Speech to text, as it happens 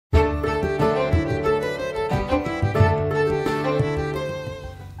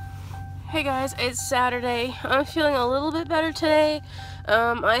guys, it's Saturday. I'm feeling a little bit better today.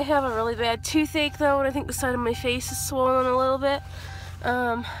 I have a really bad toothache though, and I think the side of my face is swollen a little bit.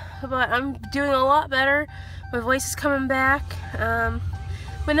 But I'm doing a lot better. My voice is coming back.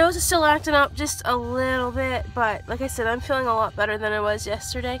 My nose is still acting up just a little bit, but like I said, I'm feeling a lot better than I was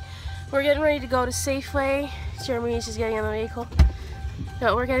yesterday. We're getting ready to go to Safeway. Jeremy is just getting in the vehicle.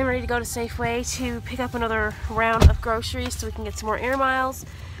 No, we're getting ready to go to Safeway to pick up another round of groceries so we can get some more air miles.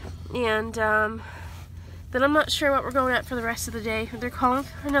 And then I'm not sure what we're going at for the rest of the day. They're calling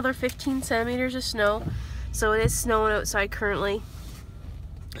for another 15 centimeters of snow. So it is snowing outside currently.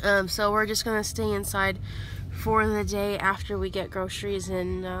 So we're just going to stay inside for the day after we get groceries.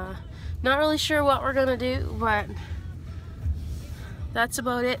 And not really sure what we're going to do, but that's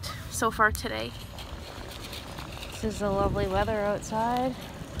about it so far today. This is the lovely weather outside.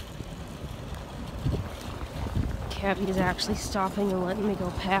 Cabbie is actually stopping and letting me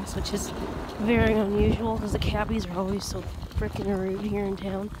go past, which is very unusual because the cabbies are always so freaking rude here in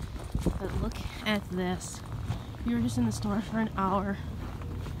town. But look at this. We were just in the store for an hour.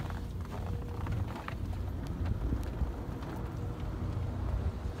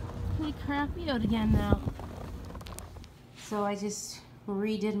 They crap me out again now. So I just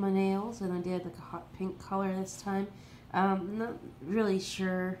redid my nails, and I did like a hot pink color this time. Not really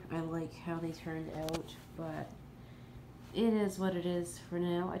sure I like how they turned out, but it is what it is for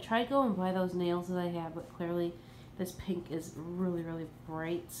now. I tried going by those nails that I have, but clearly this pink is really, really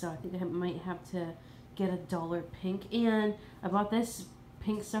bright, so I think I might have to get a duller pink. And I bought this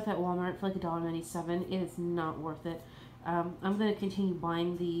pink stuff at Walmart for like $1.97. It is not worth it. I'm going to continue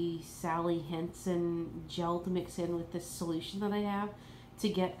buying the Sally Hansen gel to mix in with this solution that I have to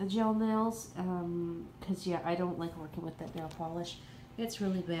get the gel nails, because yeah, I don't like working with that nail polish. It's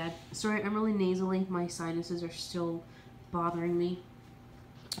really bad. Sorry, I'm really nasally. My sinuses are still bothering me,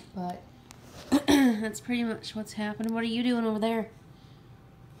 but that's pretty much what's happening. What are you doing over there?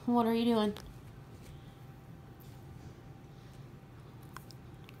 What are you doing?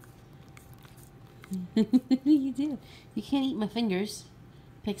 You do. You can't eat my fingers,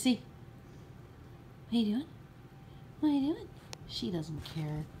 Pixie. What are you doing? What are you doing? She doesn't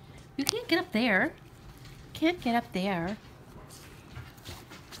care. You can't get up there. Can't get up there.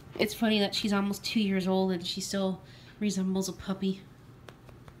 It's funny that she's almost 2 years old and she still resembles a puppy.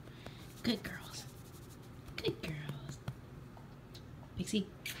 Good girls. Good girls. Pixie.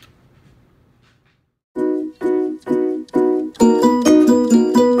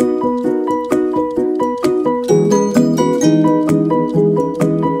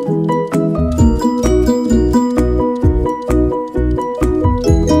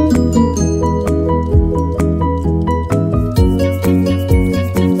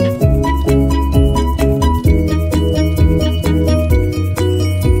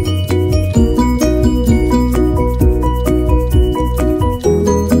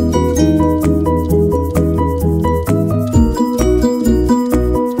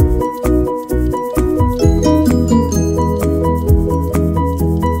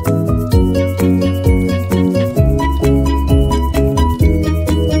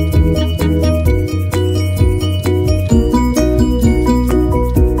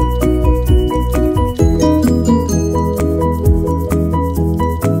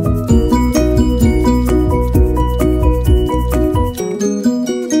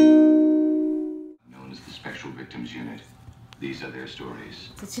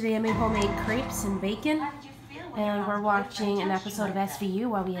 So today I made homemade crepes and bacon, and we're watching an episode of SVU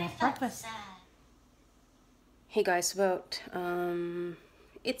while we have breakfast. Hey guys,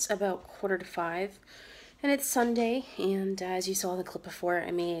 it's about 4:45, and it's Sunday, and as you saw in the clip before,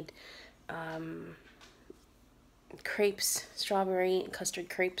 I made crepes, strawberry and custard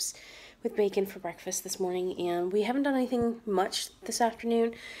crepes with bacon for breakfast this morning, and we haven't done anything much this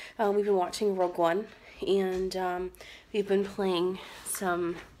afternoon. We've been watching Rogue One, and we've been playing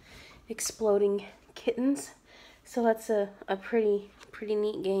some Exploding Kittens, so that's a pretty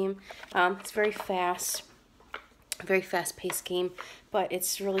neat game. It's very fast-paced game, but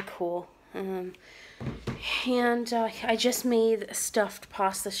it's really cool. And I just made stuffed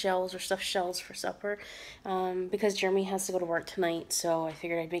pasta shells or stuffed shells for supper, because Jeremy has to go to work tonight, so I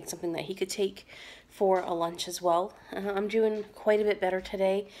figured I'd make something that he could take for a lunch as well. I'm doing quite a bit better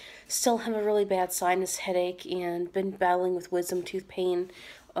today. Still have a really bad sinus headache and been battling with wisdom tooth pain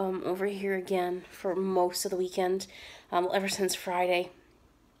over here again for most of the weekend, ever since Friday.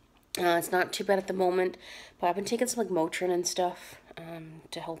 It's not too bad at the moment, but I've been taking some like Motrin and stuff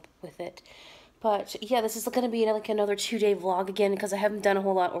to help with it. But yeah, this is going to be like another 2-day vlog again because I haven't done a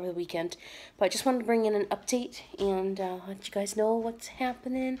whole lot over the weekend. But I just wanted to bring in an update and let you guys know what's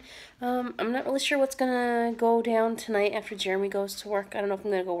happening. I'm not really sure what's going to go down tonight after Jeremy goes to work. I don't know if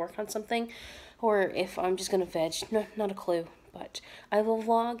I'm going to go work on something or if I'm just going to veg. No, not a clue. But I will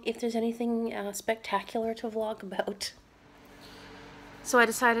vlog if there's anything spectacular to vlog about. So I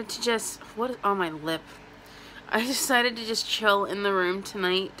decided to just... What is on my lip? I decided to just chill in the room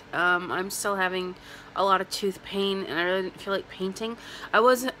tonight. I'm still having a lot of tooth pain and I really didn't feel like painting. I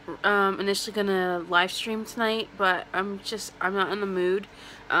was initially gonna live stream tonight, but I'm not in the mood.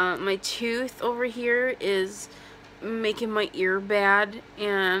 My tooth over here is making my ear bad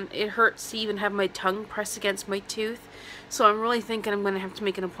and it hurts to even have my tongue pressed against my tooth. So I'm really thinking I'm gonna have to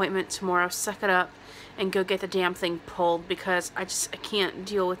make an appointment tomorrow, suck it up, and go get the damn thing pulled because I can't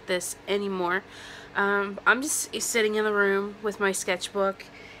deal with this anymore. I'm just sitting in the room with my sketchbook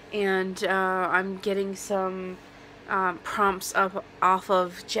and I'm getting some prompts off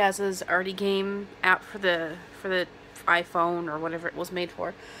of Jazz's Arty Game app for the iPhone or whatever it was made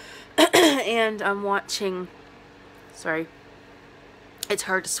for. And I'm watching, sorry, it's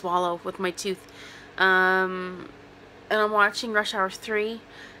hard to swallow with my tooth. And I'm watching Rush Hour 3.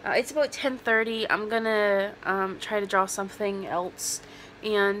 It's about 10:30. I'm gonna try to draw something else,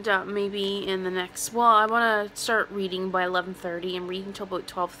 and maybe in the next, well, I want to start reading by 11:30 and read until about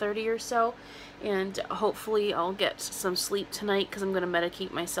 12:30 or so, and hopefully I'll get some sleep tonight because I'm gonna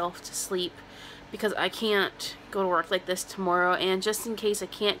medicate myself to sleep because I can't go to work like this tomorrow, and just in case I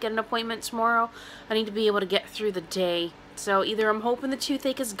can't get an appointment tomorrow, I need to be able to get through the day. So either I'm hoping the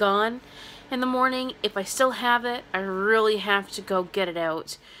toothache is gone in the morning. If I still have it, I really have to go get it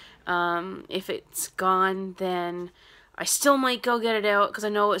out. If it's gone, then I still might go get it out because I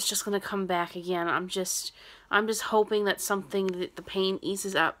know it's just going to come back again. I'm just hoping that the pain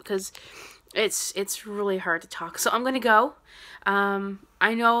eases up because it's really hard to talk. So I'm going to go.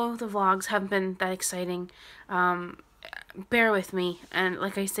 I know the vlogs haven't been that exciting. Bear with me. And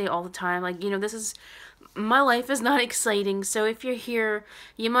like I say all the time, like, you know, my life is not exciting, so if you're here,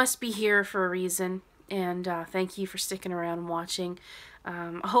 you must be here for a reason, and thank you for sticking around and watching.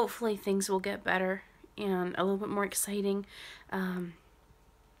 Hopefully things will get better and a little bit more exciting.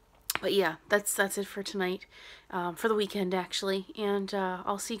 But yeah, that's it for tonight, for the weekend actually, and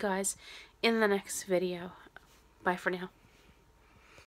I'll see you guys in the next video. Bye for now.